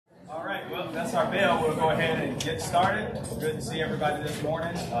That's our bell. We'll go ahead and get started. Good to see everybody this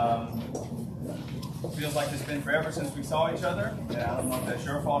morning. Feels like it's been forever since we saw each other. Yeah, I don't know if that's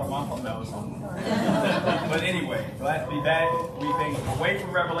your fault or my fault. No, it's not. But anyway, glad to be back. We've been away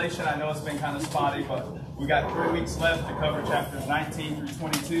from Revelation. I know it's been kind of spotty, but we got 3 weeks left to cover chapters 19 through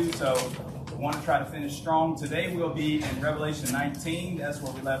 22. So we want to try to finish strong. Today we'll be in Revelation 19. That's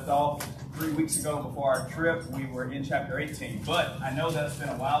where we left off. 3 weeks ago before our trip, we were in chapter 18. But I know that's been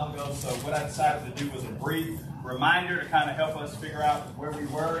a while ago, so what I decided to do was a brief reminder to kind of help us figure out where we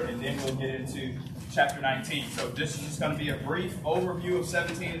were, and then we'll get into chapter 19. So this is just going to be a brief overview of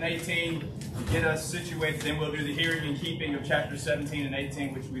 17 and 18 to get us situated. Then we'll do the hearing and keeping of chapters 17 and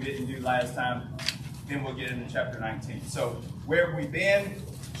 18, which we didn't do last time. Then we'll get into chapter 19. So where have we been?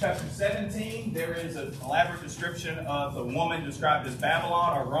 Chapter 17, there is an elaborate description of the woman described as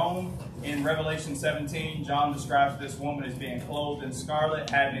Babylon or Rome. In Revelation 17, John describes this woman as being clothed in scarlet,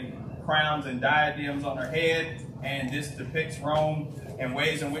 having crowns and diadems on her head, and this depicts Rome and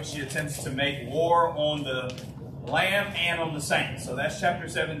ways in which she attempts to make war on the Lamb and on the saints. So that's chapter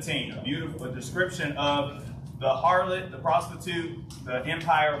 17, a beautiful description of the harlot, the prostitute, the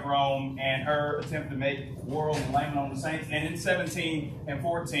empire of Rome, and her attempt to make war on the Lamb and on the saints. And in 17 and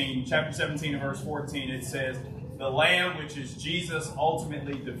 14, chapter 17 and verse 14, it says, the Lamb, which is Jesus,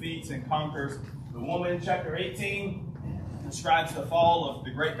 ultimately defeats and conquers the woman. Chapter 18 describes the fall of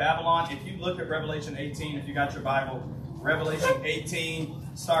the great Babylon. If you look at Revelation 18, if you got your Bible, Revelation 18,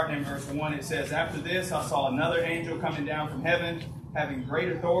 starting in verse 1, it says, after this I saw another angel coming down from heaven, having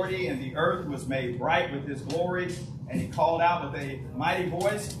great authority, and the earth was made bright with his glory. And he called out with a mighty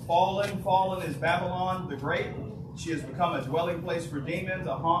voice, fallen, fallen is Babylon the Great. She has become a dwelling place for demons,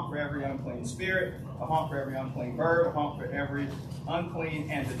 a haunt for every unclean spirit, a haunt for every unclean bird, a haunt for every unclean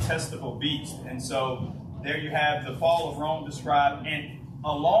and detestable beast. And so there you have the fall of Rome described. And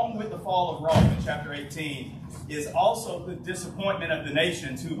along with the fall of Rome in chapter 18 is also the disappointment of the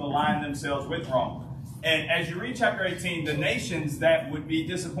nations who've aligned themselves with Rome. And as you read chapter 18, the nations that would be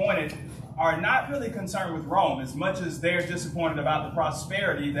disappointed are not really concerned with Rome as much as they're disappointed about the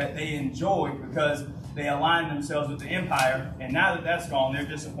prosperity that they enjoyed because they aligned themselves with the empire. And now that that's gone, they're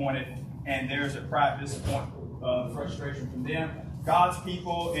disappointed, and there's a cry of disappointment, frustration from them. God's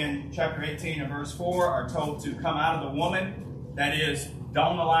people in chapter 18 and verse 4 are told to come out of the woman. That is,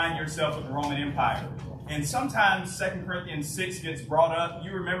 don't align yourself with the Roman Empire. And sometimes 2 Corinthians 6 gets brought up.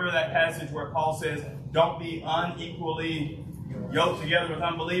 You remember that passage where Paul says, don't be unequally yoked together with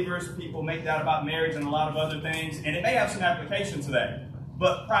unbelievers. People make that about marriage and a lot of other things. And it may have some application to that.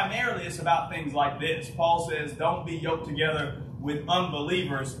 But primarily it's about things like this. Paul says, don't be yoked together with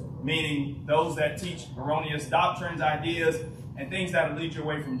unbelievers, meaning those that teach erroneous doctrines, ideas, and things that will lead you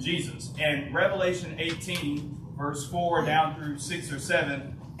away from Jesus. And Revelation 18, verse 4 down through 6 or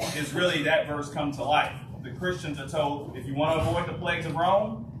 7, is really that verse come to life. The Christians are told, if you want to avoid the plagues of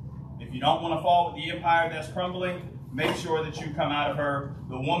Rome, if you don't want to fall with the empire that's crumbling, make sure that you come out of her.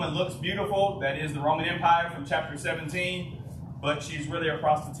 The woman looks beautiful. That is the Roman Empire from chapter 17. But she's really a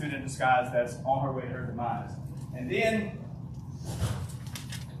prostitute in disguise that's on her way to her demise. And then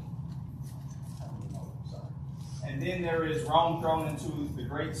there is Rome thrown into the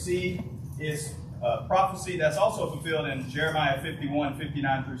great sea. It's a prophecy that's also fulfilled in Jeremiah 51,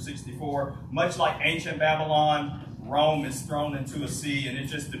 59 through 64. Much like ancient Babylon, Rome is thrown into a sea, and it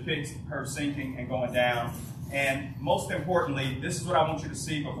just depicts her sinking and going down. And most importantly, this is what I want you to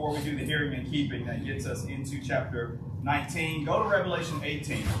see before we do the hearing and keeping that gets us into chapter 19. Go to Revelation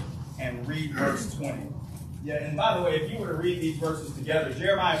 18 and read verse 20. Yeah, and by the way, if you were to read these verses together,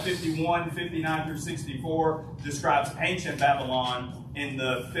 Jeremiah 51, 59 through 64 describes ancient Babylon in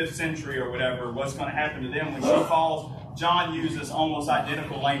the 5th century or whatever, what's going to happen to them when she falls. John uses almost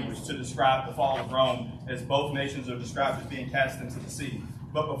identical language to describe the fall of Rome, as both nations are described as being cast into the sea.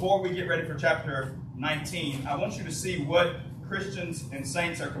 But before we get ready for chapter 19, I want you to see what Christians and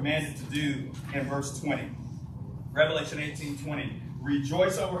saints are commanded to do in verse 20. Revelation 18:20.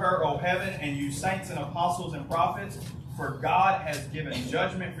 Rejoice over her, O heaven, and you saints and apostles and prophets, for God has given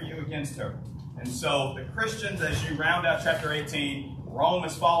judgment for you against her. And so the Christians, as you round out chapter 18, Rome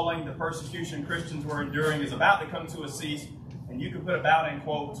is falling, the persecution Christians were enduring is about to come to a cease, and you can put about in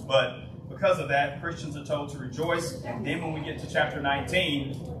quotes, but because of that, Christians are told to rejoice. And then when we get to chapter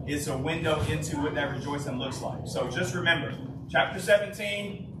 19, it's a window into what that rejoicing looks like. So just remember, chapter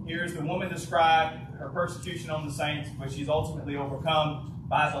 17, here's the woman described, her persecution on the saints, but she's ultimately overcome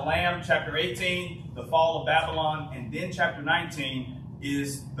by the Lamb. Chapter 18, the fall of Babylon. And then chapter 19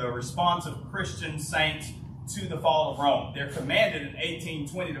 is the response of Christian saints to the fall of Rome. They're commanded in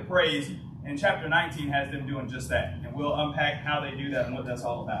 18:20 to praise, and chapter 19 has them doing just that. And we'll unpack how they do that and what that's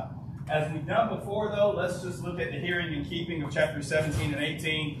all about. As we've done before, though, let's just look at the hearing and keeping of chapters 17 and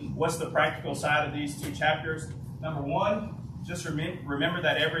 18. What's the practical side of these two chapters? Number one, just remember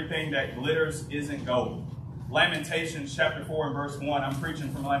that everything that glitters isn't gold. Lamentations chapter 4 and verse 1. I'm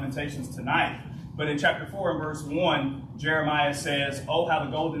preaching from Lamentations tonight. But in chapter 4 and verse 1, Jeremiah says, "Oh, how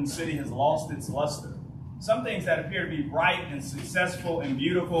the golden city has lost its luster." Some things that appear to be bright and successful and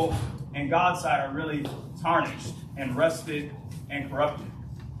beautiful in God's sight are really tarnished and rusted and corrupted.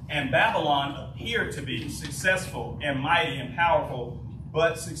 And Babylon appeared to be successful and mighty and powerful,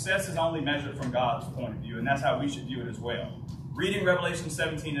 but success is only measured from God's point of view, and that's how we should view it as well. Reading Revelation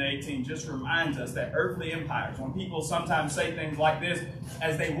 17 and 18 just reminds us that earthly empires, when people sometimes say things like this,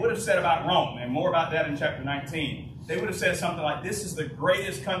 as they would have said about Rome, and more about that in chapter 19, they would have said something like, "This is the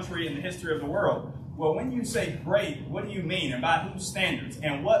greatest country in the history of the world." Well, when you say great, what do you mean? And by whose standards?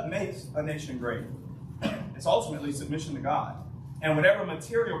 And what makes a nation great? It's ultimately submission to God. And whatever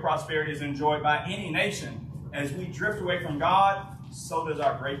material prosperity is enjoyed by any nation, as we drift away from God, so does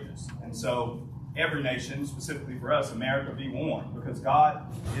our greatness. And so every nation, specifically for us, America, be warned, because God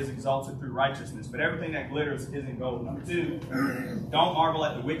is exalted through righteousness. But everything that glitters isn't gold. Number two, don't marvel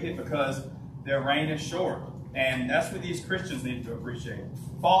at the wicked, because their reign is short. And that's what these Christians need to appreciate.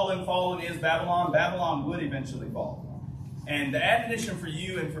 Fallen is Babylon. Babylon would eventually fall. And the admonition for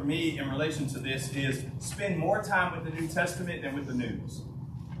you and for me in relation to this is spend more time with the New Testament than with the news.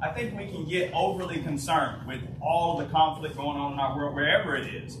 I think we can get overly concerned with all the conflict going on in our world, wherever it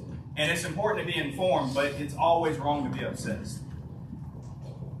is. And it's important to be informed, but it's always wrong to be obsessed.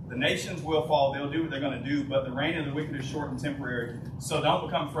 The nations will fall. They'll do what they're going to do, but the reign of the wicked is short and temporary. So don't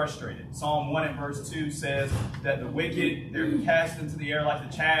become frustrated. Psalm 1 and verse 2 says that the wicked, they're cast into the air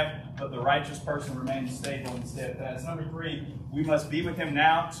like the chaff, but the righteous person remains stable and steadfast. Number 3, we must be with him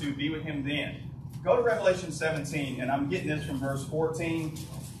now to be with him then. Go to Revelation 17, and I'm getting this from verse 14.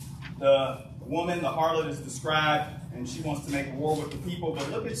 The woman, the harlot, is described, and she wants to make war with the people. But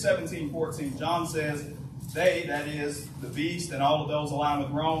look at 17:14. John says, "They," that is, the beast and all of those aligned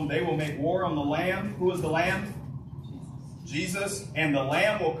with Rome, "they will make war on the Lamb." Who is the Lamb? Jesus. "And the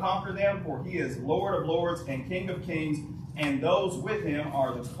Lamb will conquer them, for he is Lord of lords and King of kings, and those with him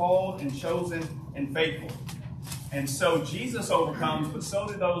are the called and chosen and faithful." And so Jesus overcomes, but so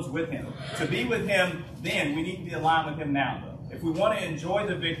do those with him. To be with him then, we need to be aligned with him now, though. If we want to enjoy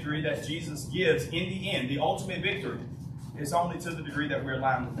the victory that Jesus gives in the end, the ultimate victory, it's only to the degree that we're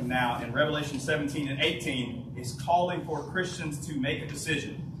aligned with him now. And Revelation 17 and 18 is calling for Christians to make a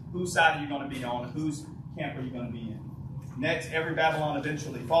decision. Whose side are you going to be on? Whose camp are you going to be in? Next, every Babylon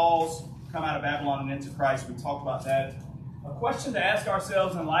eventually falls. Come out of Babylon and into Christ. We talked about that. A question to ask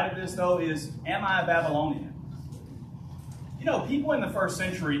ourselves in light of this, though, is, am I a Babylonian? You know, people in the first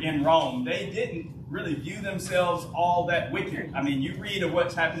century in Rome, they didn't really view themselves all that wicked. I mean, you read of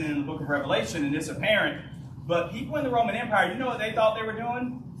what's happening in the book of Revelation, and it's apparent. But people in the Roman Empire, you know what they thought they were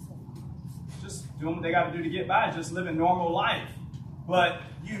doing? Just doing what they got to do to get by, just living normal life. But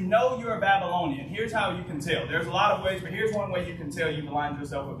you know you're a Babylonian. Here's how you can tell. There's a lot of ways, but here's one way you can tell you've aligned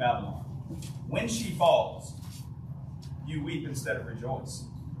yourself with Babylon. When she falls, you weep instead of rejoice.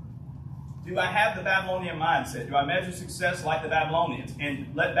 Do I have the Babylonian mindset? Do I measure success like the Babylonians?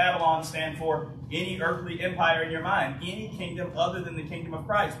 And let Babylon stand for any earthly empire in your mind, any kingdom other than the kingdom of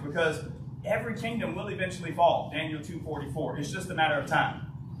Christ, because every kingdom will eventually fall. Daniel 2:44. It's just a matter of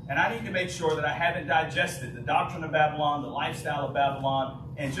time. And I need to make sure that I haven't digested the doctrine of Babylon, the lifestyle of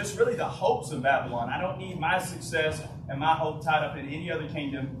Babylon, and just really the hopes of Babylon. I don't need my success and my hope tied up in any other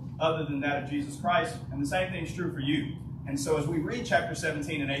kingdom other than that of Jesus Christ. And the same thing is true for you. And so as we read chapter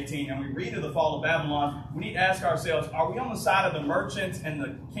 17 and 18 and we read of the fall of Babylon, we need to ask ourselves, are we on the side of the merchants and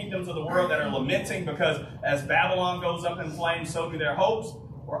the kingdoms of the world that are lamenting because as Babylon goes up in flames, so do their hopes?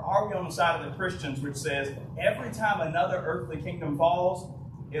 Or are we on the side of the Christians, which says every time another earthly kingdom falls,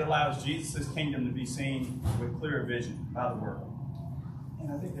 it allows Jesus' kingdom to be seen with clearer vision by the world?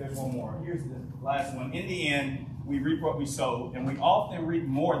 And I think there's one more. Here's the last one. In the end, we reap what we sow, and we often reap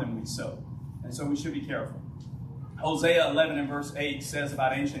more than we sow. And so we should be careful. Hosea 11 and verse 8 says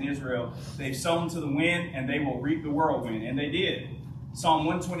about ancient Israel, they've sown to the wind and they will reap the whirlwind. And they did. Psalm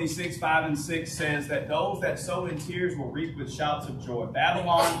 126, 5 and 6 says that those that sow in tears will reap with shouts of joy.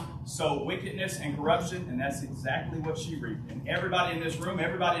 Babylon sowed wickedness and corruption, and that's exactly what she reaped. And everybody in this room,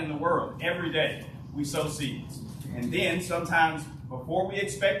 everybody in the world, every day, we sow seeds. And then sometimes before we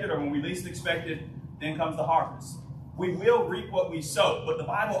expect it or when we least expect it, then comes the harvest. We will reap what we sow, but the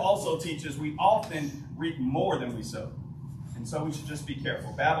Bible also teaches we often reap more than we sow. And so we should just be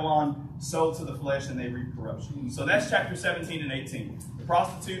careful. Babylon sowed to the flesh and they reap corruption. So that's chapter 17 and 18. The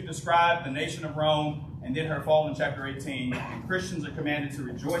prostitute described the nation of Rome. and then her fall in chapter 18. And Christians are commanded to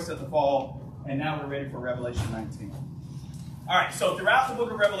rejoice at the fall, and now we're ready for Revelation 19. All right, so throughout the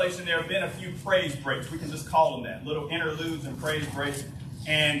book of Revelation, there have been a few praise breaks. We can just call them that, little interludes and praise breaks.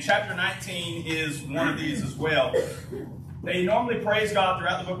 And chapter 19 is one of these as well. They normally praise God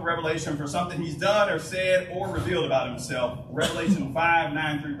throughout the book of Revelation for something he's done or said or revealed about himself. Revelation 5,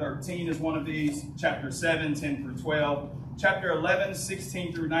 9 through 13 is one of these. Chapter 7, 10 through 12. Chapter 11,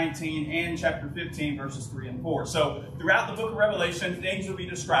 16 through 19. And chapter 15, verses 3 and 4. So throughout the book of Revelation, things will be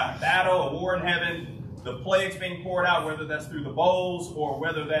described. Battle, a war in heaven, the plagues being poured out, whether that's through the bowls or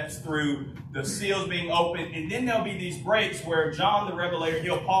whether that's through the seals being opened. And then there'll be these breaks where John the Revelator,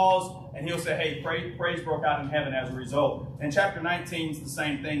 he'll pause and he'll say, hey, praise broke out in heaven as a result. And chapter 19 is the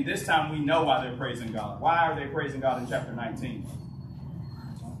same thing. This time we know why they're praising God. Why are they praising God in chapter 19?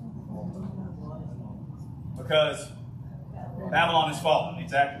 Because Babylon is fallen,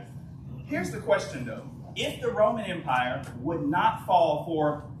 exactly. Here's the question, though. If the Roman Empire would not fall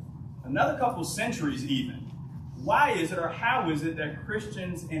for another couple centuries even, why is it or how is it that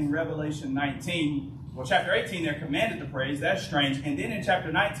Christians in Revelation 19, well, chapter 18, they're commanded to praise? That's strange. And then in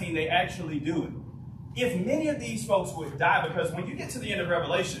chapter 19, they actually do it. If many of these folks would die, because when you get to the end of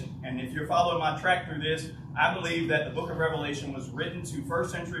Revelation, and if you're following my track through this, I believe that the book of Revelation was written to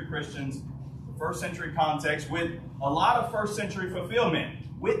first century Christians, the first century context, with a lot of first century fulfillment,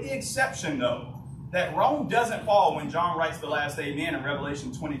 with the exception, though, that Rome doesn't fall when John writes the last amen in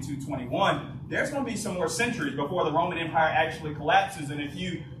Revelation 22:21. There's going to be some more centuries before the Roman Empire actually collapses. And if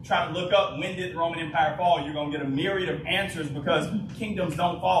you try to look up when did the Roman Empire fall, you're going to get a myriad of answers, because kingdoms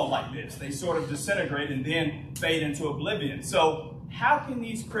don't fall like this. They sort of disintegrate and then fade into oblivion. So how can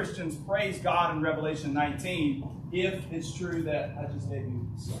these Christians praise God in Revelation 19 if it's true that I just gave you?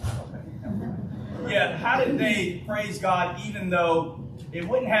 Okay. Yeah, how did they praise God even though it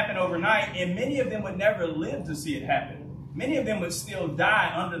wouldn't happen overnight, and many of them would never live to see it happen? Many of them would still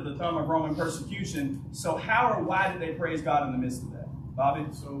die under the thumb of Roman persecution. So how or why did they praise God in the midst of that? Bobby?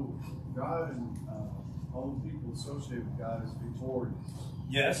 So God and all the people associated with God is victorious.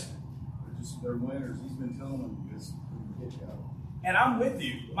 Yes. They're winners. He's been telling them this from the get-go. And I'm with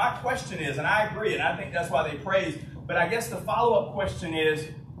you. My question is, and I agree, and I think that's why they praise, but I guess the follow-up question is,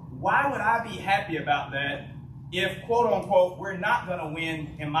 why would I be happy about that if, quote unquote, we're not going to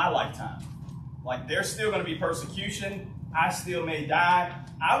win in my lifetime? Like, there's still going to be persecution. I still may die.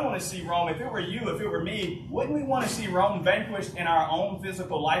 I want to see Rome. If it were you, if it were me, wouldn't we want to see Rome vanquished in our own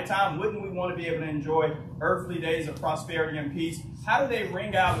physical lifetime? Wouldn't we want to be able to enjoy earthly days of prosperity and peace? How do they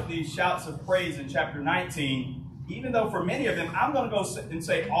ring out with these shouts of praise in chapter 19? Even though for many of them, I'm going to go and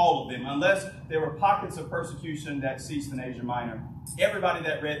say all of them, unless there were pockets of persecution that ceased in Asia Minor. Everybody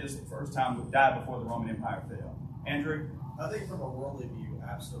that read this the first time would die before the Roman Empire fell. Andrew? I think from a worldly view,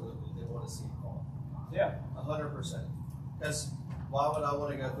 absolutely, they want to see it fall. Yeah. 100%. Because why would I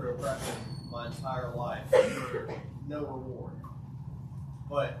want to go through oppression my entire life for no reward?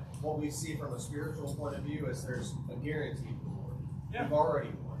 But what we see from a spiritual point of view is there's a guaranteed reward. Yeah. You've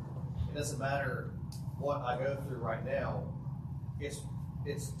already won. It doesn't matter what I go through right now. It's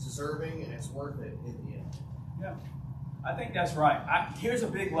deserving and it's worth it in the end. Yeah. I think that's right. Here's a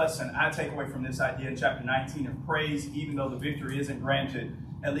big lesson I take away from this idea in chapter 19 of praise, even though the victory isn't granted,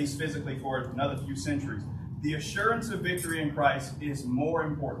 at least physically, for another few centuries. The assurance of victory in Christ is more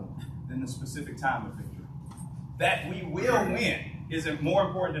important than the specific time of victory. That we will win isn't more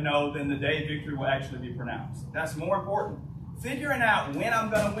important to know than the day victory will actually be pronounced. That's more important. Figuring out when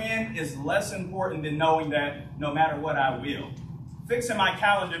I'm going to win is less important than knowing that no matter what, I will. Fixing my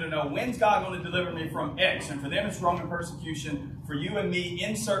calendar to know when's God going to deliver me from X, and for them it's Roman persecution, for you and me,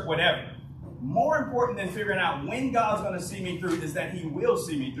 insert whatever. More important than figuring out when God's going to see me through is that he will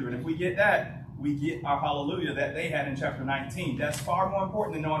see me through. And if we get that, we get our hallelujah that they had in chapter 19. That's far more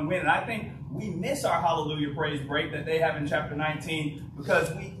important than knowing when. And I think we miss our hallelujah praise break that they have in chapter 19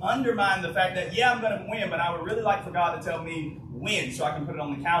 because we undermine the fact that, yeah, I'm going to win, but I would really like for God to tell me when so I can put it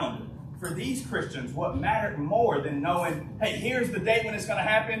on the calendar. For these Christians, what mattered more than knowing, hey, here's the date when it's going to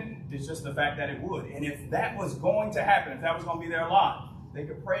happen, is just the fact that it would. And if that was going to happen, if that was going to be their lot, they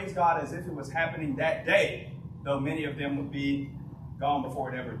could praise God as if it was happening that day, though many of them would be gone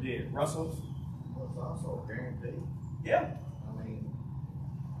before it ever did. Russell? Well, it's also a guarantee. Yeah. I mean,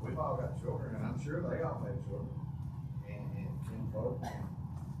 we've all got children, and I'm sure they all have children. And folks,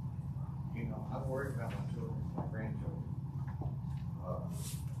 you know, I'm worried about my children, my grandchildren.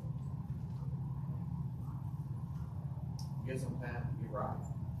 Give some time to get right.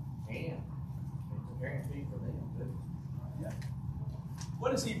 And it's a guarantee for them, too. Yeah.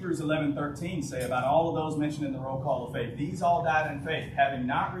 What does Hebrews 11:13 say about all of those mentioned in the roll call of faith? These all died in faith, having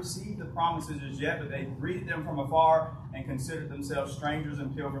not received the promises as yet, but they greeted them from afar and considered themselves strangers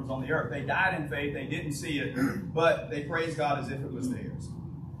and pilgrims on the earth. They died in faith, they didn't see it, but they praised God as if it was theirs.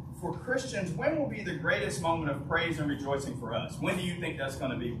 For Christians, when will be the greatest moment of praise and rejoicing for us? When do you think that's going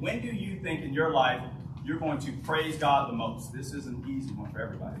to be? When do you think in your life you're going to praise God the most? This is an easy one for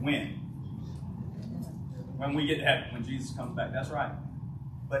everybody. When? When we get to heaven, when Jesus comes back. That's right.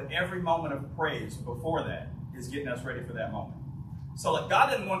 But every moment of praise before that is getting us ready for that moment. So like God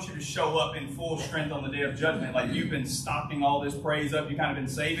doesn't want you to show up in full strength on the day of judgment, like you've been stocking all this praise up, you kind of been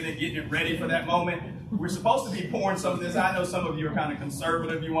saving it, getting it ready for that moment. We're supposed to be pouring some of this. I know some of you are kind of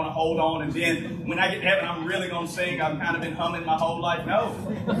conservative, you want to hold on, and then when I get to heaven, I'm really going to sing. I've kind of been humming my whole life. No,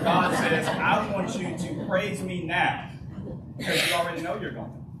 God says, I want you to praise me now, because you already know you're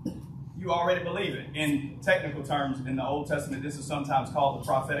going. You already believe it. In technical terms, in the Old Testament, this is sometimes called the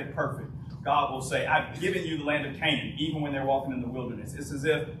prophetic perfect. God will say, I've given you the land of Canaan, even when they're walking in the wilderness. It's as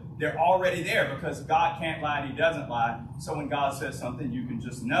if they're already there, because God can't lie and he doesn't lie. So when God says something, you can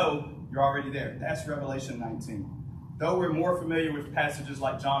just know you're already there. That's Revelation 19. Though we're more familiar with passages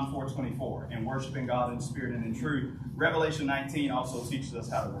like John 4:24 and worshiping God in spirit and in truth, Revelation 19 also teaches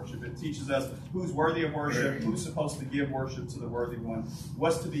us how to worship. It teaches us who's worthy of worship, who's supposed to give worship to the worthy one,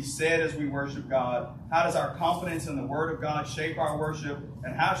 what's to be said as we worship God, how does our confidence in the Word of God shape our worship,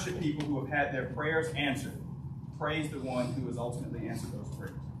 and how should people who have had their prayers answered praise the one who has ultimately answered those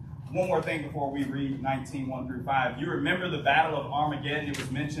prayers. One more thing before we read 19:1-5. You remember the Battle of Armageddon? It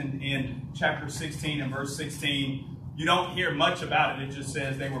was mentioned in chapter 16 and verse 16. You don't hear much about it. It just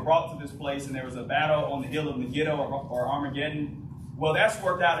says they were brought to this place and there was a battle on the hill of Megiddo or Armageddon. Well, that's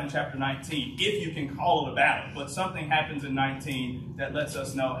worked out in chapter 19, if you can call it a battle. But something happens in 19 that lets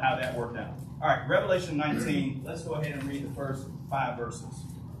us know how that worked out. All right, Revelation 19. Let's go ahead and read the first 5 verses.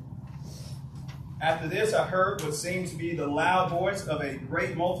 After this, I heard what seemed to be the loud voice of a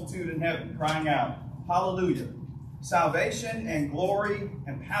great multitude in heaven, crying out, Hallelujah! Salvation and glory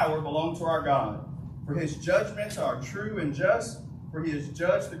and power belong to our God. For his judgments are true and just, for he has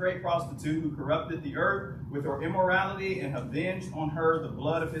judged the great prostitute who corrupted the earth with her immorality and avenged on her the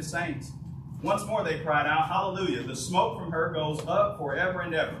blood of his saints. Once more they cried out, Hallelujah! The smoke from her goes up forever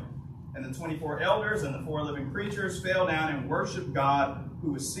and ever. And the 24 elders and the 4 living creatures fell down and worshiped God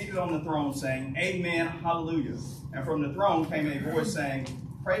who was seated on the throne, saying, Amen, Hallelujah. And from the throne came a voice saying,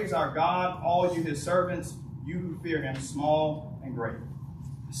 Praise our God, all you his servants, you who fear him, small and great.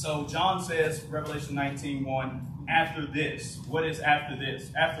 So John says, Revelation 19:1, after this. What is after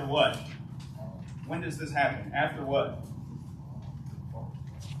this? After what? When does this happen? After what?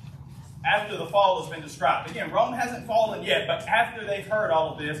 After the fall has been described. Again, Rome hasn't fallen yet, but after they've heard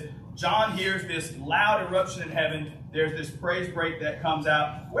all of this, John hears this loud eruption in heaven. There's this praise break that comes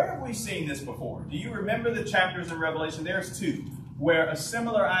out. Where have we seen this before? Do you remember the chapters in Revelation? There's 2, where a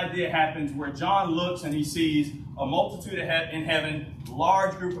similar idea happens, where John looks and he sees a multitude in heaven,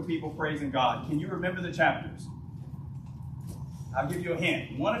 large group of people praising God. Can you remember the chapters? I'll give you a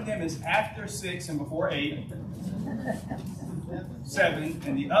hint. One of them is after 6 and before 8, 7,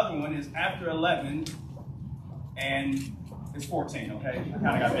 and the other one is after 11 and it's 14, okay? I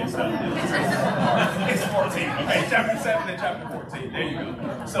kind of got mixed up. It's 14, okay? Chapter 7 and chapter 14. There you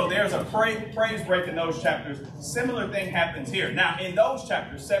go. So there's a praise break in those chapters. Similar thing happens here. Now, in those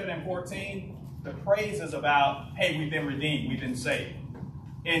chapters, 7 and 14, the praise is about, hey, we've been redeemed, we've been saved.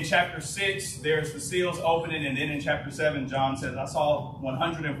 In chapter 6, there's the seals opening, and then in chapter 7, John says, I saw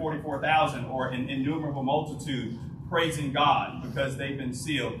 144,000, or an innumerable multitude, praising God because they've been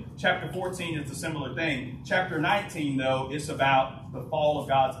sealed. Chapter 14 is a similar thing. Chapter 19, though, it's about the fall of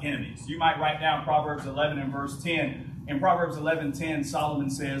God's enemies. You might write down Proverbs 11 and verse 10. In Proverbs 11:10, Solomon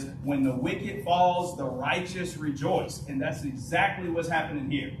says, when the wicked falls, the righteous rejoice. And that's exactly what's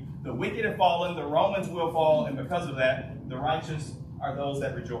happening here. The wicked have fallen, the Romans will fall, and because of that, the righteous are those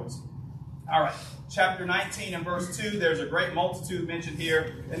that rejoice. All right, chapter 19 and verse 2, there's a great multitude mentioned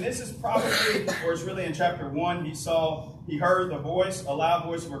here. And this is probably, or it's really in chapter 1, he heard the voice, a loud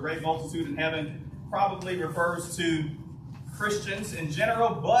voice of a great multitude in heaven. Probably refers to Christians in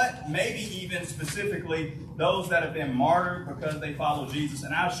general, but maybe even specifically those that have been martyred because they follow Jesus.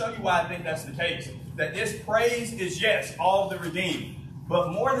 And I'll show you why I think that's the case. That this praise is, yes, all the redeemed.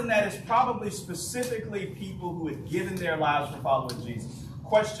 But more than that, it's probably specifically people who had given their lives for following Jesus.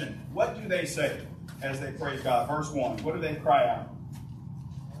 Question, what do they say as they praise God? Verse 1, what do they cry out?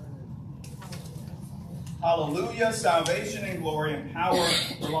 Hallelujah, salvation and glory and power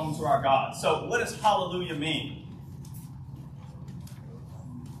belong to our God. So what does hallelujah mean?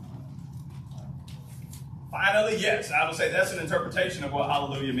 Finally, yes. I would say that's an interpretation of what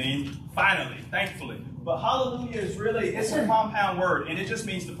hallelujah means. Finally, thankfully. But hallelujah is really, it's a compound word, and it just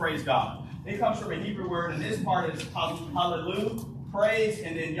means to praise God. It comes from a Hebrew word, and this part is hallelujah, praise,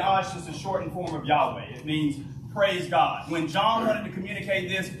 and then Yah is just a shortened form of Yahweh. It means praise God. When John wanted to communicate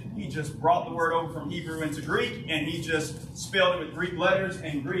this, he just brought the word over from Hebrew into Greek, and he just spelled it with Greek letters,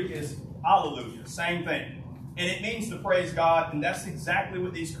 and Greek is hallelujah, same thing. And it means to praise God, and that's exactly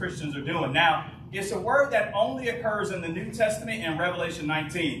what these Christians are doing. Now, it's a word that only occurs in the New Testament and Revelation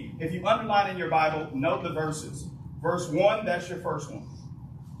 19. If you underline in your Bible, note the verses. Verse 1, that's your first one.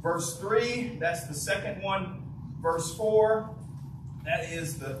 Verse 3, that's the second one. Verse 4, that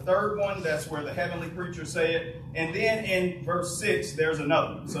is the third one. That's where the heavenly preachers say it. And then in verse 6, there's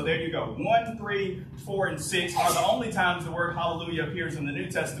another one. So there you go. 1, 3, 4, and 6 are the only times the word hallelujah appears in the New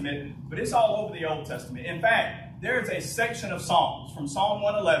Testament, but it's all over the Old Testament. In fact, there is a section of Psalms from Psalm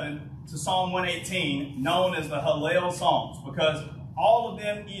 111 to Psalm 118 known as the Hallel Psalms, because all of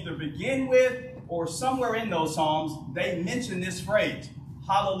them either begin with or somewhere in those Psalms, they mention this phrase,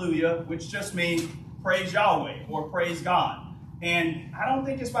 hallelujah, which just means praise Yahweh or praise God. And I don't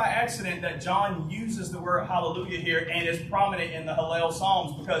think it's by accident that John uses the word hallelujah here and is prominent in the Hallel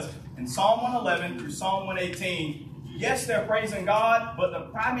Psalms, because in Psalm 111 through Psalm 118, yes, they're praising God, but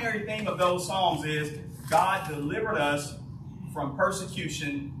the primary theme of those Psalms is God delivered us from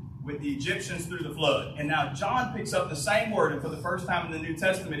persecution with the Egyptians through the flood. And now John picks up the same word, and for the first time in the New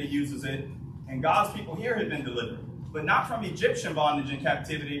Testament he uses it, and God's people here had been delivered, but not from Egyptian bondage and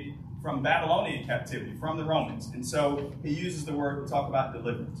captivity, from Babylonian captivity, from the Romans. And so he uses the word to talk about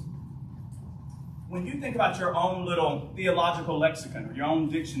deliverance. When you think about your own little theological lexicon or your own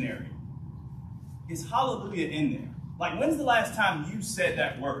dictionary, is hallelujah in there? Like, when's the last time you said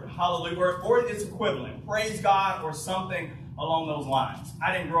that word, hallelujah, or its equivalent, praise God, or something along those lines?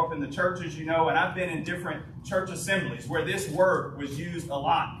 I didn't grow up in the churches, you know, and I've been in different church assemblies where this word was used a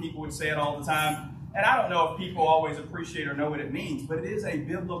lot. People would say it all the time. And I don't know if people always appreciate or know what it means, but it is a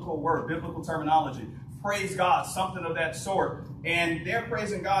biblical word, biblical terminology. Praise God, something of that sort. And they're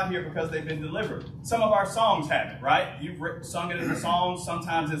praising God here because they've been delivered. Some of our songs have it, right? You've sung it in the songs.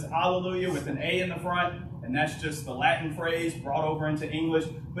 Sometimes it's hallelujah with an A in the front, and that's just the Latin phrase brought over into English.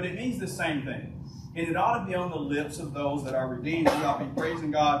 But it means the same thing. And it ought to be on the lips of those that are redeemed. We ought to be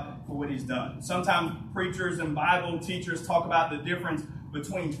praising God for what he's done. Sometimes preachers and Bible teachers talk about the difference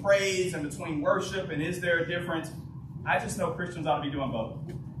between praise and between worship, and is there a difference? I just know Christians ought to be doing both.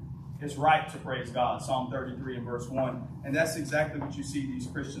 It's right to praise God, Psalm 33 and verse 1, and that's exactly what you see these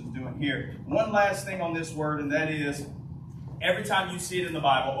Christians doing here. One last thing on this word, and that is, every time you see it in the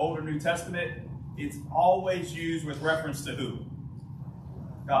Bible, Old or New Testament, it's always used with reference to who?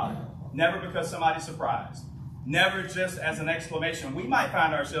 God. Never because somebody's surprised. Never just as an exclamation. We might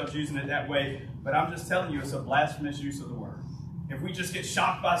find ourselves using it that way, but I'm just telling you, it's a blasphemous use of the word. If we just get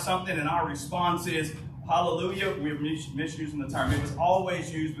shocked by something and our response is hallelujah, we're misusing the term. It was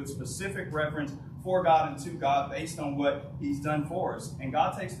always used with specific reference for God and to God based on what he's done for us. And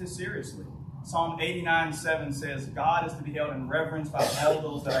God takes this seriously. Psalm 89:7 says, God is to be held in reverence by all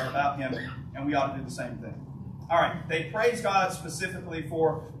those that are about him, and we ought to do the same thing. All right, they praise God specifically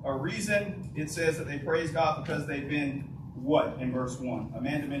for a reason. It says that they praise God because they've been what in verse 1?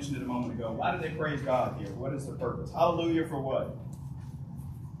 Amanda mentioned it a moment ago. Why do they praise God here? What is the purpose? Hallelujah for what?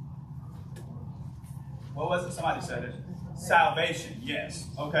 What was it? Somebody said it. Salvation, yes.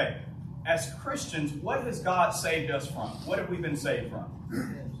 Okay. As Christians, what has God saved us from? What have we been saved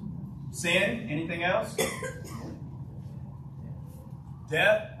from? Sin? Anything else?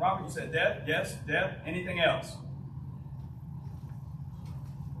 Death? Robert, you said death? Yes, death. Anything else?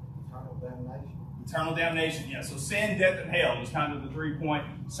 Eternal damnation. Eternal damnation, yeah. So sin, death, and hell is kind of the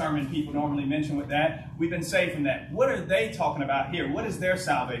 3-point sermon people normally mention with that. We've been saved from that. What are they talking about here? What is their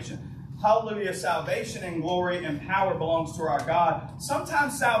salvation? Hallelujah, salvation and glory and power belongs to our God.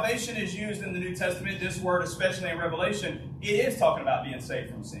 Sometimes salvation is used in the New Testament. This word, especially in Revelation, it is talking about being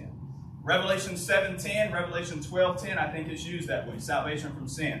saved from sin. Revelation 7:10, Revelation 12:10, I think is used that way. Salvation from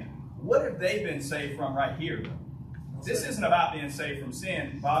sin. What have they been saved from right here? This isn't about being saved from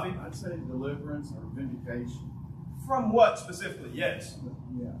sin, Bobby. I'd say deliverance or vindication. From what specifically? Yes.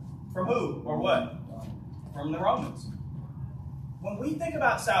 Yeah. From who or what? From the Romans. When we think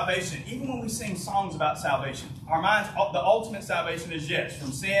about salvation, even when we sing songs about salvation, our minds, the ultimate salvation is yes,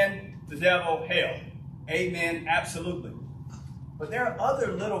 from sin, the devil, hell. Amen, absolutely. But there are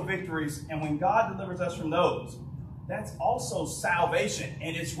other little victories, and when God delivers us from those, that's also salvation.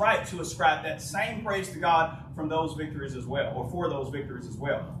 And it's right to ascribe that same praise to God from those victories as well, or for those victories as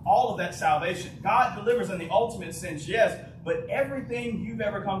well. All of that salvation. God delivers in the ultimate sense, yes, But everything you've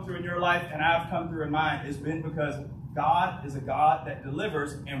ever come through in your life and I've come through in mine has been because God is a God that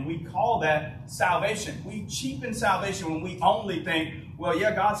delivers, and we call that salvation. We cheapen salvation when we only think, well,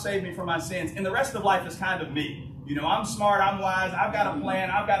 yeah, God saved me from my sins, and the rest of life is kind of me. You know, I'm smart, I'm wise, I've got a plan,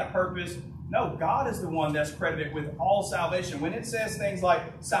 I've got a purpose. No, God is the one that's credited with all salvation. When it says things like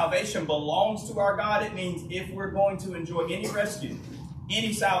salvation belongs to our God, it means if we're going to enjoy any rescue,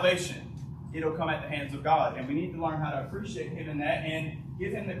 any salvation, it'll come at the hands of God. And we need to learn how to appreciate him in that and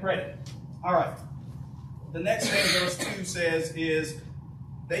give him the credit. All right. The next thing verse 2 says is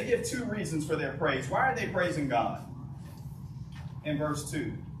they give two reasons for their praise. Why are they praising God? In verse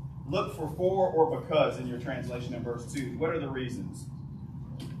 2. Look for or because in your translation in verse 2. What are the reasons?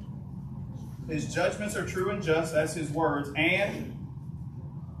 His judgments are true and just, that's his words, and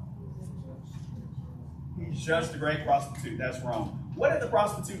he's judged the great prostitute. That's Rome. What had the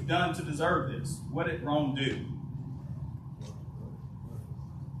prostitute done to deserve this? What did Rome do?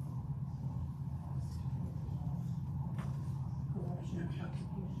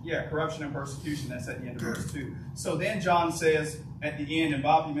 Yeah, corruption and persecution. That's at the end of verse 2. So then John says at the end, and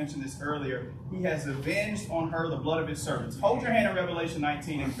Bob, you mentioned this earlier, he has avenged on her the blood of his servants. Hold your hand in Revelation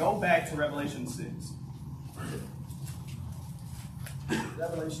 19 and go back to Revelation 6.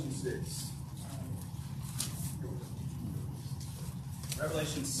 Revelation 6.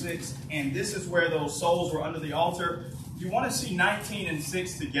 Revelation 6, and this is where those souls were under the altar. You want to see 19 and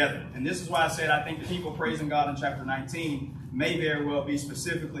 6 together. And this is why I said I think the people praising God in chapter 19 may very well be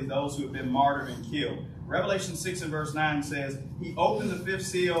specifically those who have been martyred and killed. Revelation 6 and verse 9 says, he opened the fifth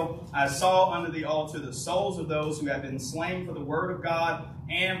seal. I saw under the altar the souls of those who have been slain for the word of God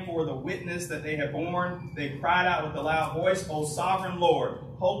and for the witness that they have borne. They cried out with a loud voice, O sovereign Lord,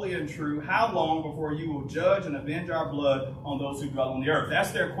 holy and true, how long before you will judge and avenge our blood on those who dwell on the earth?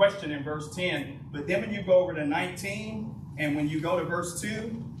 That's their question in verse 10. But then when you go over to 19, and when you go to verse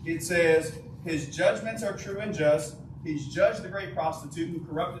 2, it says, his judgments are true and just. He's judged the great prostitute who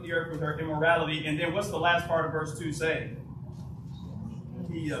corrupted the earth with her immorality. And then what's the last part of verse 2 say?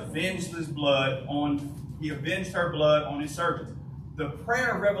 He avenged her blood on his servants. The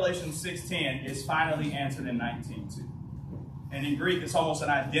prayer of Revelation 6:10 is finally answered in 19:2. And in Greek, it's almost an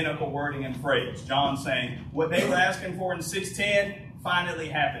identical wording and phrase. John saying, what they were asking for in 6:10 finally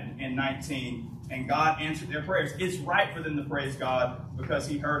happened in 19. And God answered their prayers. It's right for them to praise God because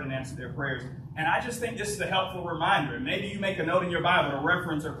he heard and answered their prayers. And I just think this is a helpful reminder. Maybe you make a note in your Bible to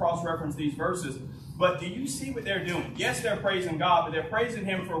reference or cross-reference these verses. But do you see what they're doing? Yes, they're praising God, but they're praising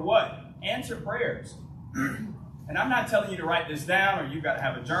him for what? Answered prayers. And I'm not telling you to write this down, or you've got to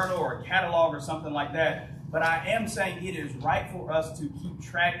have a journal or a catalog or something like that. But I am saying it is right for us to keep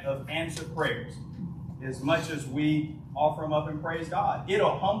track of answered prayers as much as we offer them up and praise God.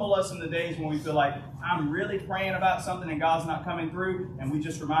 It'll humble us in the days when we feel like I'm really praying about something and God's not coming through, and we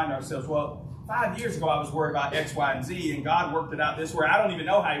just remind ourselves, well, 5 years ago I was worried about X, Y, and Z, and God worked it out this way. I don't even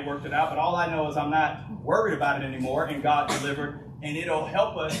know how he worked it out, but all I know is I'm not worried about it anymore, and God delivered, and it'll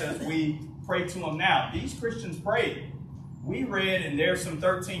help us as we pray to him now. These Christians prayed. We read, and there's some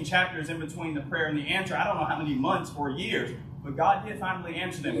 13 chapters in between the prayer and the answer. I don't know how many months or years, but God did finally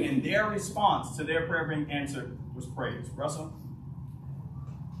answer them, and their response to their prayer being answered was praise. Russell?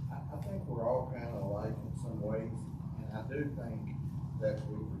 I think we're all kind of alike in some ways, and I do think that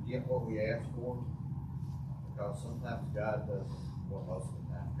we forget what we ask for, because sometimes God doesn't, well, most of the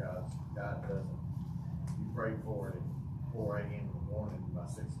time God doesn't. You pray for it at 4 a.m. in the morning, by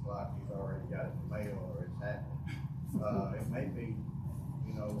 6 o'clock he's already got it in the mail, or it's happening. It may be,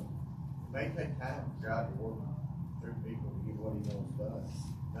 it may take time for God to work through people to get what he wants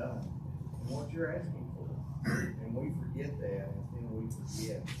done. And what you're asking for. And we forget that, and then we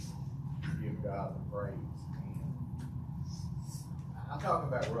forget to give God the praise. And I'm talking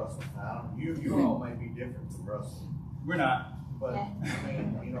about Russell. You all may be different from Russell. We're not. But,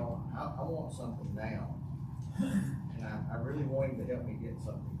 I want something now. And I really want him to help me get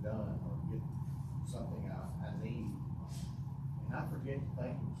something done, or get something I need. And I forget to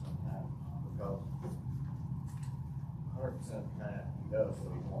thank him sometimes, because 100% of the time he does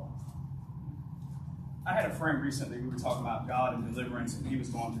what he wants. I had a friend recently, we were talking about God and deliverance, and he was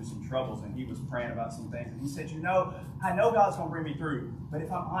going through some troubles, and he was praying about some things, and he said, I know God's going to bring me through, but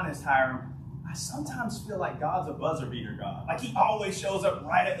if I'm honest, Hiram, I sometimes feel like God's a buzzer beater God. Like he always shows up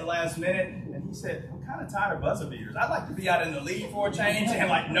right at the last minute, and he said, I'm kind of tired of buzzer beaters. I'd like to be out in the lead for a change,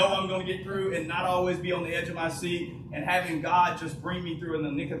 and know I'm going to get through, and not always be on the edge of my seat, and having God just bring me through in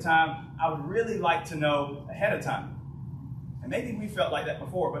the nick of time. I would really like to know ahead of time. And maybe we felt like that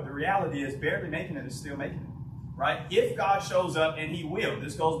before, but the reality is barely making it is still making it, right? If God shows up, and he will.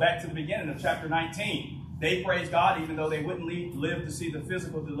 This goes back to the beginning of chapter 19. They praised God even though they wouldn't live to see the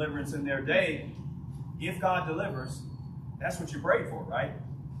physical deliverance in their day. If God delivers, that's what you pray for, right?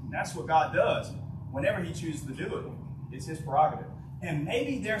 And that's what God does. Whenever he chooses to do it, it's his prerogative. And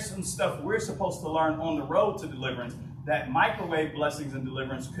maybe there's some stuff we're supposed to learn on the road to deliverance that microwave blessings and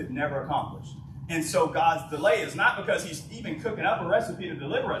deliverance could never accomplish. And so God's delay is not because he's even cooking up a recipe to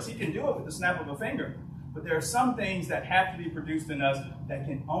deliver us. He can do it with the snap of a finger. But there are some things that have to be produced in us that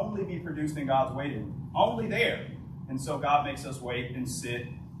can only be produced in God's waiting room. Only there. And so God makes us wait and sit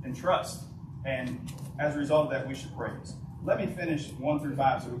and trust. And as a result of that, we should praise. Let me finish 1 through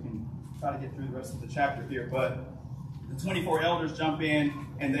 5 so we can try to get through the rest of the chapter here. But the 24 elders jump in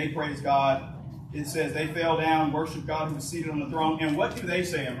and they praise God. It says they fell down, worshiped God who was seated on the throne. And what do they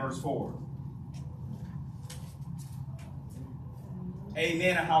say in verse 4?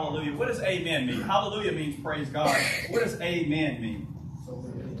 Amen and hallelujah. What does amen mean? Hallelujah means praise God. What does amen mean?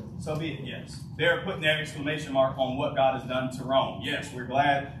 So be it, yes. They're putting their exclamation mark on what God has done to Rome. Yes, we're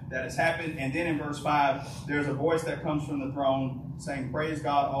glad that it's happened. And then in verse 5, there's a voice that comes from the throne saying, praise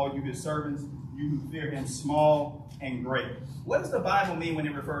God, all you his servants, you who fear him, small and great. What does the Bible mean when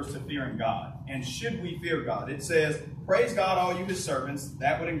it refers to fearing God? And should we fear God? It says, praise God, all you his servants.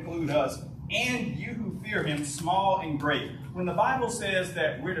 That would include us. And you who fear him, small and great. When the Bible says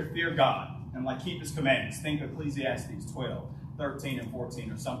that we're to fear God and like keep his commandments, think of Ecclesiastes 12, 13 and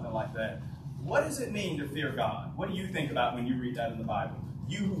 14 or something like that. What does it mean to fear God? What do you think about when you read that in the Bible?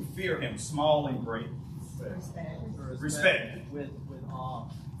 You who fear him, small and great. Respect. With awe.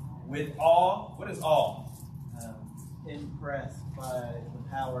 With awe? What is awe? Impressed by the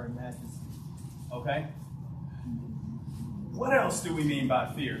power and majesty. Okay. What else do we mean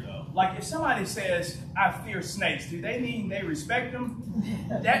by fear, though? Like if somebody says, I fear snakes, do they mean they respect them?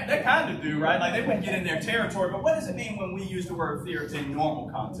 That kind of do, right? Like they wouldn't get in their territory. But what does it mean when we use the word fear in normal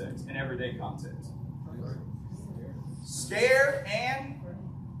context, in everyday context? Scared and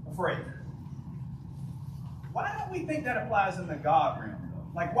afraid. Why don't we think that applies in the God realm,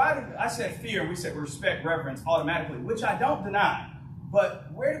 though? Like why do I said fear, we said respect, reverence automatically, which I don't deny.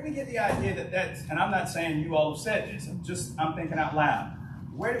 But where did we get the idea that that's, and I'm not saying you all have said this, I'm thinking out loud.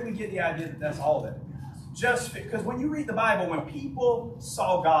 Where did we get the idea that that's all that it is? Just because when you read the Bible, when people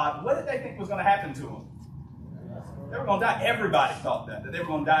saw God, what did they think was going to happen to them? They were going to die. Everybody thought that they were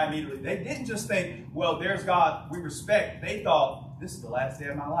going to die immediately. They didn't just think, well, there's God, we respect. They thought, this is the last day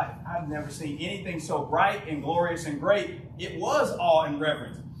of my life. I've never seen anything so bright and glorious and great. It was awe and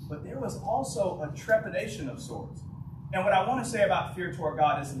reverence, but there was also a trepidation of sorts. And what I want to say about fear toward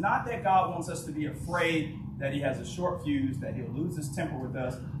God is not that God wants us to be afraid that he has a short fuse, that he'll lose his temper with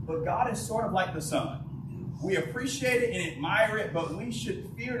us, but God is sort of like the sun. We appreciate it and admire it, but we should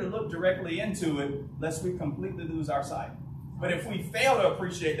fear to look directly into it lest we completely lose our sight. But if we fail to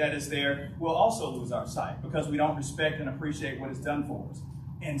appreciate that it's there, we'll also lose our sight because we don't respect and appreciate what it's done for us.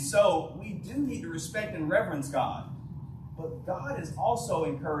 And so we do need to respect and reverence God. But God is also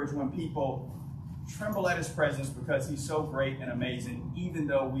encouraged when people tremble at his presence because he's so great and amazing, even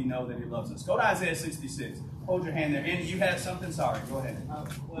though we know that he loves us. Go to Isaiah 66. Hold your hand there. Andy, you had something? Sorry, go ahead. I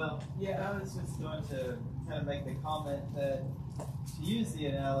was just going to kind of make the comment that to use the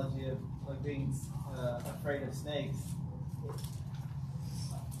analogy of like being afraid of snakes,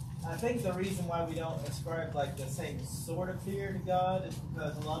 I think the reason why we don't ascribe like the same sort of fear to God is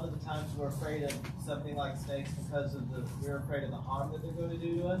because a lot of the times we're afraid of something like snakes because of we're afraid of the harm that they're going to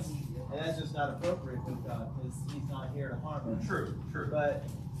do to us, and that's just not appropriate with God because he's not here to harm us. True. But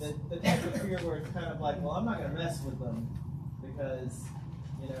the type of fear where it's kind of like, well, I'm not going to mess with them because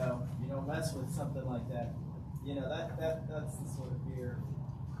you don't mess with something like that. That's the sort of fear.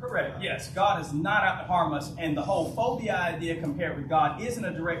 Correct. Yes, God is not out to harm us, and the whole phobia idea compared with God isn't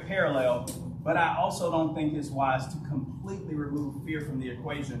a direct parallel, but I also don't think it's wise to completely remove fear from the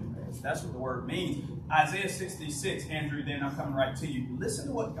equation. That's what the word means. Isaiah 66, Andrew, then I'm coming right to you. Listen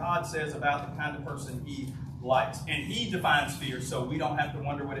to what God says about the kind of person he likes, and he defines fear, so we don't have to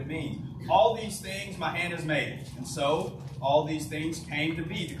wonder what it means. All these things my hand has made, and so all these things came to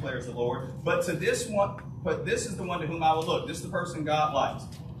be, declares the Lord. But this is the one to whom I will look. This is the person God likes.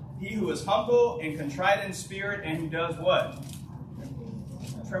 He who is humble and contrite in spirit and who does what?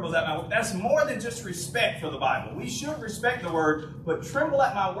 Trembles at my word. That's more than just respect for the Bible. We should respect the word, but tremble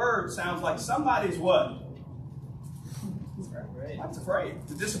at my word sounds like somebody's what? That's afraid.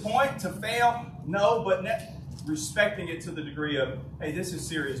 To disappoint, to fail? No, but respecting it to the degree of, hey, this is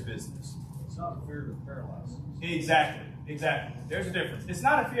serious business. It's not a fear that paralyzes. Exactly. There's a difference. It's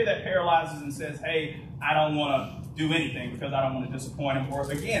not a fear that paralyzes and says, hey, I don't want to do anything because I don't want to disappoint him.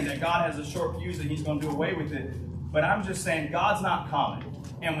 Or again, that God has a short fuse and he's going to do away with it. But I'm just saying God's not common.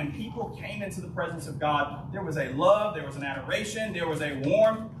 And when people came into the presence of God, there was a love, there was an adoration, there was a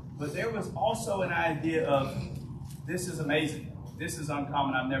warmth, but there was also an idea of, this is amazing. This is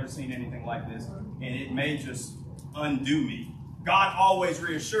uncommon. I've never seen anything like this. And it may just undo me. God always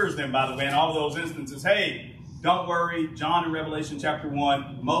reassures them, by the way, in all of those instances. Hey, don't worry. John in Revelation chapter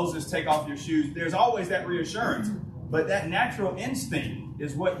 1, Moses, take off your shoes. There's always that reassurance. But that natural instinct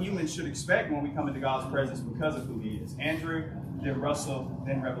is what humans should expect when we come into God's presence because of who he is. Andrew, then Russell,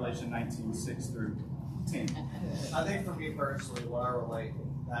 then Revelation 19, 6 through 10. I think for me personally, what I relate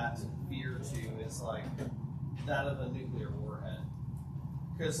that fear to is like that of a nuclear warhead.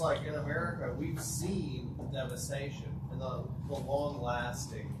 Because like in America, we've seen the devastation and the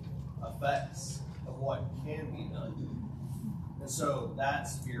long-lasting effects of what can be done. And so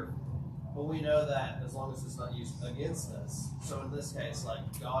that's fearful. But we know that as long as it's not used against us. So in this case, like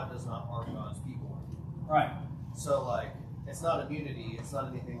God does not harm God's people. Right. So like it's not immunity, it's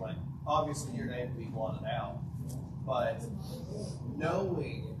not anything like obviously your name will be blotted out. But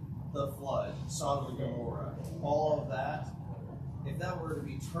knowing the flood, Sodom and Gomorrah, all of that, if that were to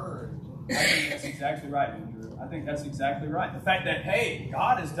be turned, I think that's exactly right, Andrew. I think that's exactly right. The fact that, hey,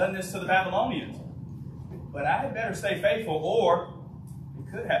 God has done this to the Babylonians, but I had better stay faithful, or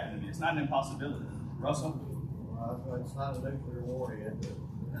it could happen to me. It's not an impossibility. Russell? It's not a nuclear warhead.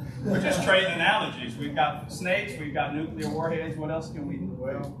 We're just trading analogies. We've got snakes, we've got nuclear warheads. What else can we do?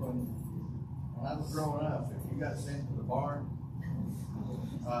 Well, when I was growing up, if you got sent to the barn,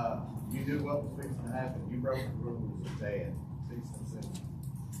 you knew what was fixing to happen. You broke the rules of dad.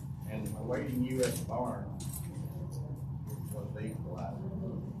 And awaiting you at the barn was the equalizer.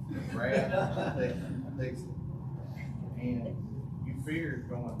 Grab, fix it. And you feared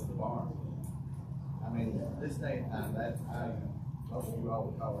going to the barn. I mean, this day and time, most of you all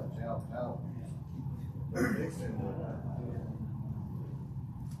would call it child abuse. But fixing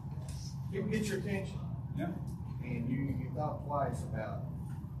would get your attention. Yeah. And you thought twice about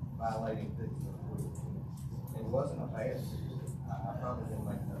violating fixing rules. It wasn't a bad thing. I probably didn't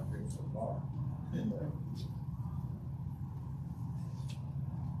make enough trips so far.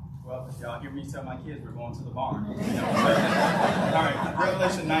 Well, if y'all hear me tell my kids we're going to the barn. All right,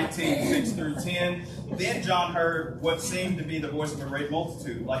 Revelation 19, 6 through 10. Then John heard what seemed to be the voice of a great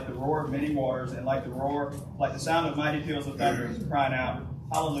multitude, like the roar of many waters, and like the sound of mighty peals of thunder, crying out,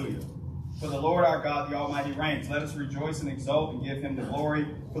 Hallelujah. For the Lord our God, the Almighty, reigns. Let us rejoice and exult and give him the glory.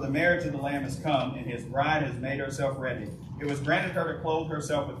 For the marriage of the Lamb has come, and his bride has made herself ready. It was granted her to clothe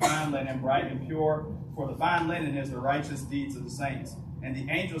herself with fine linen, bright and pure, for the fine linen is the righteous deeds of the saints. And the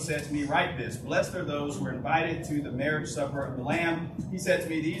angel said to me, Write this, Blessed are those who are invited to the marriage supper of the Lamb. He said to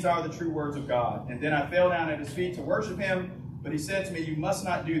me, These are the true words of God. And then I fell down at his feet to worship him. But he said to me, You must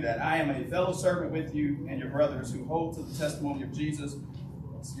not do that. I am a fellow servant with you and your brothers who hold to the testimony of Jesus.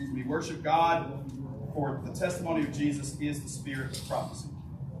 Worship God, for the testimony of Jesus is the spirit of prophecy.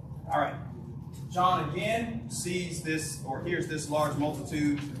 All right. John again sees this or hears this large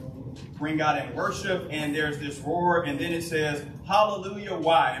multitude bring God in worship, and there's this roar, and then it says, Hallelujah,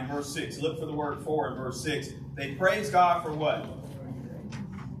 why? In verse 6. Look for the word for in verse 6. They praise God for what?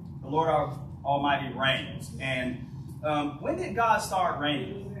 The Lord our Almighty reigns. And when did God start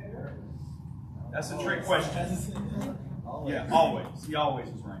reigning? That's a trick question. Yeah, always. He always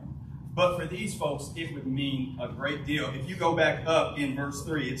is reigning. But for these folks, it would mean a great deal. If you go back up in verse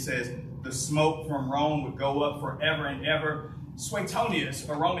 3, it says, the smoke from Rome would go up forever and ever. Suetonius,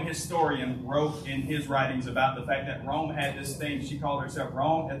 a Roman historian, wrote in his writings about the fact that Rome had this thing. She called herself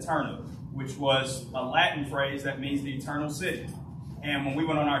Rome Aeterna, which was a Latin phrase that means the eternal city. And when we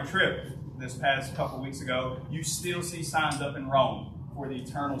went on our trip this past couple weeks ago, you still see signs up in Rome for the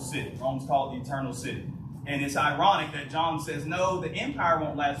eternal city. Rome's called the eternal city. And it's ironic that John says, no, the empire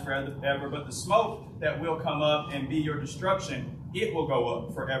won't last forever, but the smoke that will come up and be your destruction, it will go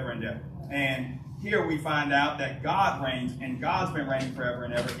up forever and ever. And here we find out that God reigns, and God's been reigning forever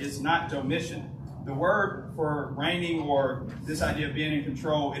and ever. It's not Domitian. The word for reigning, or this idea of being in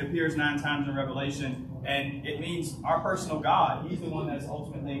control, it appears 9 times in Revelation, and it means our personal God. He's the one that's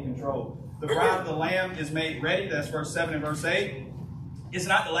ultimately in control. The bride of the Lamb is made ready. That's verse 7 and verse 8. It's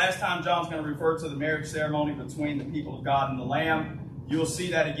not the last time John's going to refer to the marriage ceremony between the people of God and the Lamb. You'll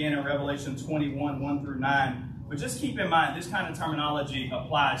see that again in Revelation 21, 1 through 9. But just keep in mind, this kind of terminology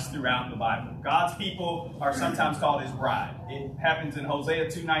applies throughout the Bible. God's people are sometimes called his bride. It happens in Hosea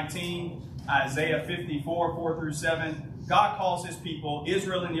 2:19, Isaiah 54, 4 through 7. God calls his people,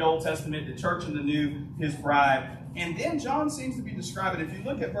 Israel in the Old Testament, the church in the New, his bride. And then John seems to be describing, if you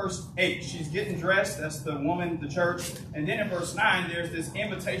look at verse 8, she's getting dressed. That's the woman, the church. And then in verse 9, there's this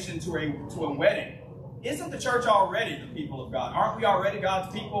invitation to a wedding. Isn't the church already the people of God? Aren't we already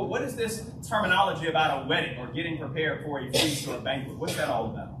God's people? What is this terminology about a wedding or getting prepared for a feast or a banquet? What's that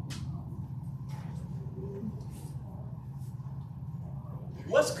all about?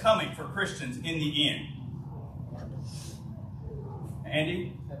 What's coming for Christians in the end?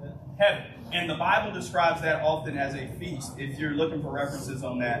 Andy? Heaven. And the Bible describes that often as a feast. If you're looking for references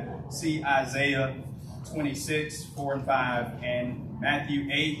on that, see Isaiah 26, 4 and 5, and Matthew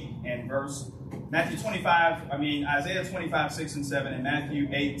 8 and Isaiah 25, 6 and 7, and Matthew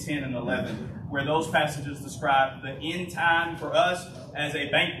 8, 10 and 11, where those passages describe the end time for us as a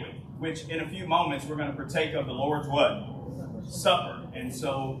banquet, which in a few moments we're going to partake of the Lord's what? Supper. And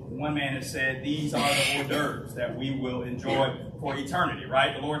so one man has said, these are the hors d'oeuvres that we will enjoy for eternity,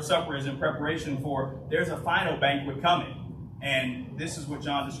 right? The Lord's Supper is in preparation for, there's a final banquet coming. And this is what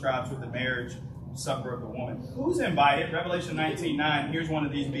John describes with the marriage supper of the woman. Who's invited? Revelation 19:9. Here's one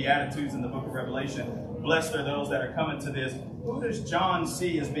of these beatitudes in the book of Revelation. Blessed are those that are coming to this. Who does John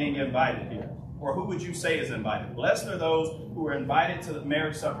see as being invited here? Or who would you say is invited? Blessed are those who are invited to the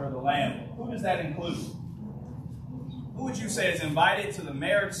marriage supper of the Lamb. Who does that include? Who would you say is invited to the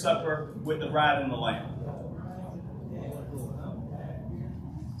marriage supper with the bride and the Lamb?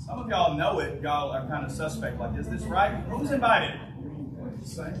 Some of y'all know it. Y'all are kind of suspect. Like, is this right? Who's invited?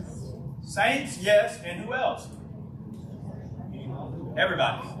 Saints. Saints, yes. And who else?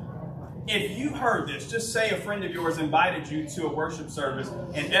 Everybody. If you heard this, just say a friend of yours invited you to a worship service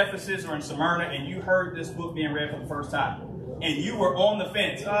in Ephesus or in Smyrna, and you heard this book being read for the first time. And you were on the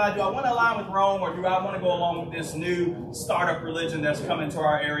fence. Do I want to align with Rome, or do I want to go along with this new startup religion that's coming to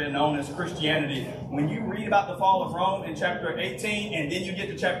our area known as Christianity? When you read about the fall of Rome in chapter 18, and then you get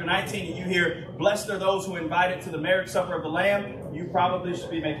to chapter 19, and you hear, blessed are those who are invited to the marriage supper of the Lamb, you probably should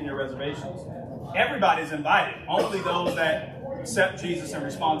be making your reservations. Everybody's invited. Only those that accept Jesus and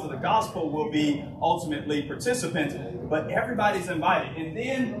respond to the gospel will be ultimately participants. But everybody's invited. And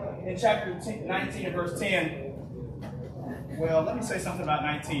then in chapter 19 and verse 10, well, let me say something about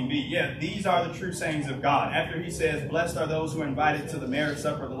 19b. Yeah, these are the true sayings of God. After he says, blessed are those who are invited to the marriage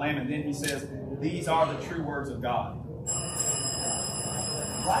supper of the Lamb, and then he says, these are the true words of God.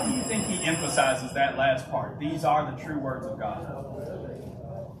 Why do you think he emphasizes that last part? These are the true words of God.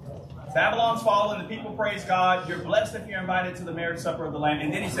 Babylon's fallen, the people praise God. You're blessed if you're invited to the marriage supper of the Lamb.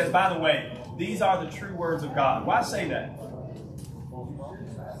 And then he says, by the way, these are the true words of God. Why say that?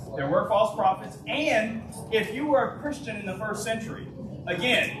 There were false prophets. And if you were a Christian in the first century,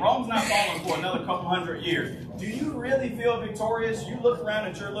 again, Rome's not fallen for another couple hundred years. Do you really feel victorious? You look around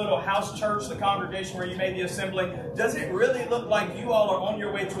at your little house church, the congregation where you may be assembling. Does it really look like you all are on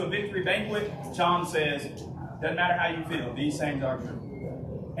your way to a victory banquet? John says, doesn't matter how you feel. These things are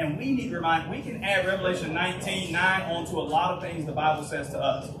true. And we need to remind, we can add Revelation 19:9 onto a lot of things the Bible says to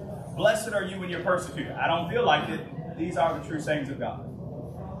us. Blessed are you when you're persecuted. I don't feel like it. These are the true sayings of God.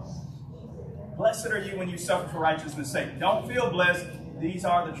 Blessed are you when you suffer for righteousness' sake. Don't feel blessed. These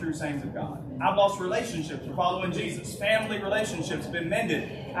are the true sayings of God. I've lost relationships for following Jesus. Family relationships have been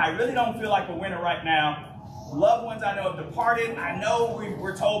mended. I really don't feel like a winner right now. Loved ones I know have departed. I know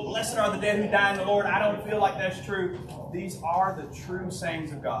we're told, blessed are the dead who die in the Lord. I don't feel like that's true. These are the true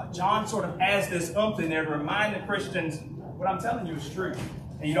sayings of God. John sort of adds this oomph in there to remind the Christians, what I'm telling you is true.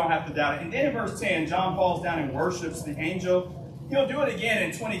 And you don't have to doubt it. And then in verse 10, John falls down and worships the angel. He'll do it again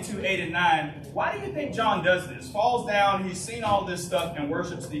in 22:8 and 9. Why do you think John does this? Falls down, he's seen all this stuff, and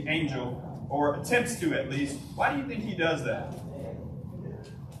worships the angel, or attempts to at least. Why do you think he does that?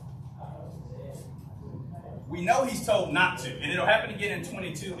 We know he's told not to, and it'll happen again in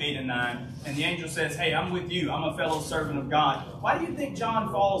 22:8 and 9. And the angel says, hey, I'm with you. I'm a fellow servant of God. Why do you think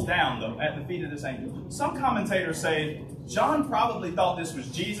John falls down, though, at the feet of this angel? Some commentators say John probably thought this was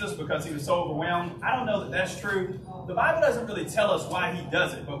Jesus because he was so overwhelmed. I don't know that that's true. The Bible doesn't really tell us why he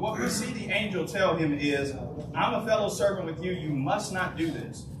does it, but what we see the angel tell him is, I'm a fellow servant with you. You must not do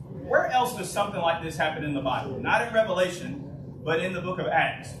this. Where else does something like this happen in the Bible? Not in Revelation, but in the book of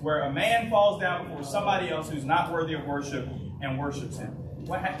Acts, where a man falls down before somebody else who's not worthy of worship and worships him.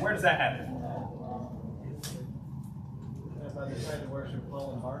 Where does that happen? Everybody tried to worship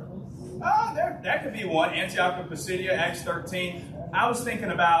Paul and Barnabas? That could be one. Antioch of Pisidia, Acts 13. I was thinking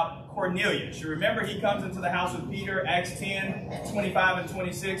about Cornelius. You remember he comes into the house with Peter, Acts 10, 25 and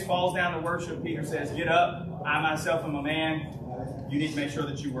 26, falls down to worship. Peter says, get up. I myself am a man. You need to make sure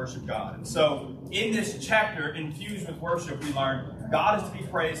that you worship God. And so in this chapter, infused with worship, we learn God is to be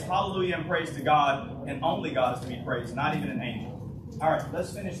praised, hallelujah, and praise to God, and only God is to be praised, not even an angel. All right,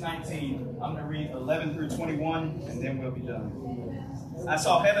 let's finish 19. I'm going to read 11 through 21, and then we'll be done. I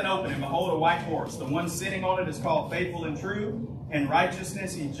saw heaven open, and behold, a white horse. The one sitting on it is called Faithful and True. In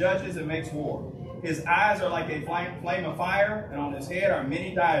righteousness he judges and makes war. His eyes are like a flame of fire, and on his head are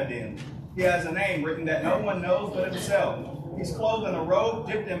many diadems. He has a name written that no one knows but himself. He's clothed in a robe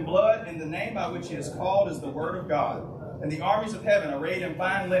dipped in blood, and the name by which he is called is the Word of God. And the armies of heaven, arrayed in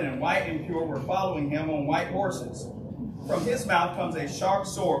fine linen, white and pure, were following him on white horses. From his mouth comes a sharp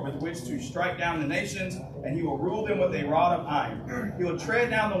sword with which to strike down the nations, and he will rule them with a rod of iron. He will tread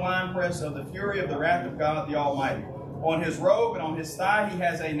down the winepress of the fury of the wrath of God the Almighty. On his robe and on his thigh he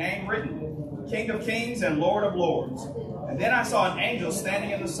has a name written, King of Kings and Lord of Lords. And then I saw an angel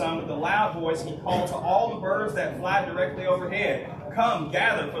standing in the sun with a loud voice. He called to all the birds that fly directly overhead, "Come,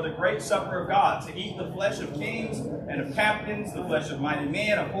 gather for the great supper of God, to eat the flesh of kings and of captains, the flesh of mighty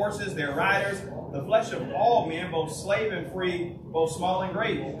men, of horses, their riders, the flesh of all men, both slave and free, both small and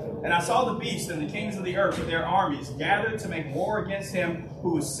great." And I saw the beast and the kings of the earth with their armies gathered to make war against him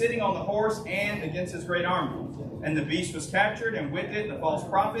who was sitting on the horse and against his great army. And the beast was captured, and with it the false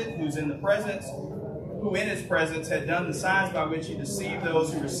prophet who in his presence had done the signs by which he deceived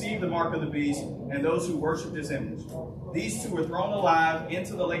those who received the mark of the beast and those who worshipped his image. These two were thrown alive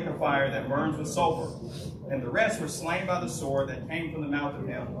into the lake of fire that burns with sulfur. And the rest were slain by the sword that came from the mouth of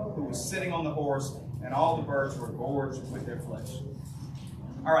him who was sitting on the horse, and all the birds were gorged with their flesh.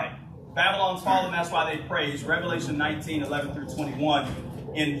 All right, Babylon's fallen, that's why they praise. Revelation 19, 11 through 21.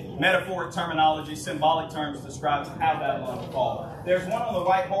 In metaphoric terminology, symbolic terms, describes how Babylon will fall. There's one on the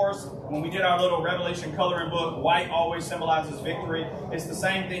white horse. When we did our little Revelation coloring book, white always symbolizes victory. It's the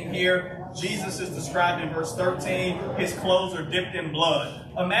same thing here. Jesus is described in verse 13. His clothes are dipped in blood.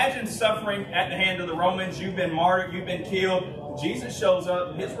 Imagine suffering at the hand of the Romans. You've been martyred. You've been killed. Jesus shows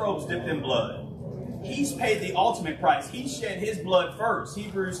up. His robe's dipped in blood. He's paid the ultimate price. He shed his blood first.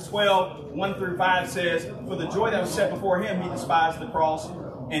 Hebrews 12, 1 through 5 says, "For the joy that was set before him, he despised the cross,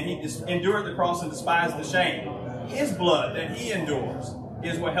 and he endured the cross and despised the shame." His blood that he endures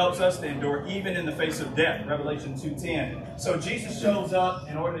is what helps us to endure even in the face of death. Revelation 2:10. So Jesus shows up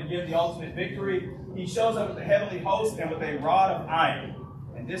in order to give the ultimate victory. He shows up with the heavenly host and with a rod of iron.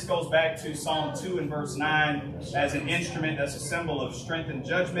 And this goes back to Psalm 2 and verse 9 as an instrument that's a symbol of strength and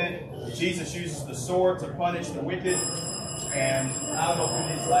judgment. Jesus uses the sword to punish the wicked. And I'll go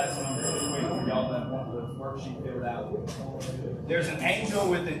through these last ones really quick for y'all that want the worksheet filled out. There's an angel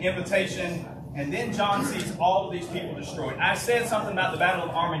with an invitation, and then John sees all of these people destroyed. I said something about the Battle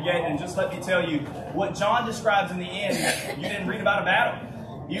of Armageddon, and just let me tell you, what John describes in the end, you didn't read about a battle.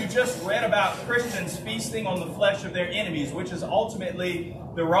 You just read about Christians feasting on the flesh of their enemies, which is ultimately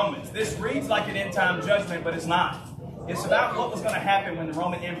the Romans. This reads like an end-time judgment, but it's not. It's about what was going to happen when the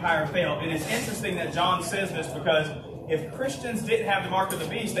Roman Empire fell. And it's interesting that John says this because if Christians didn't have the mark of the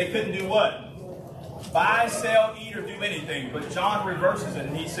beast, they couldn't do what? Buy, sell, eat, or do anything. But John reverses it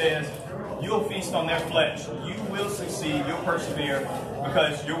and he says, you'll feast on their flesh. You will succeed. You'll persevere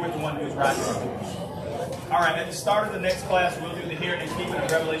because you're with the one who's riding the horse. All right, at the start of the next class, we'll do the hearing and keeping of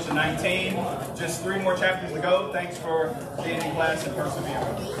Revelation 19. Just 3 more chapters to go. Thanks for being in class and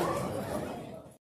persevering.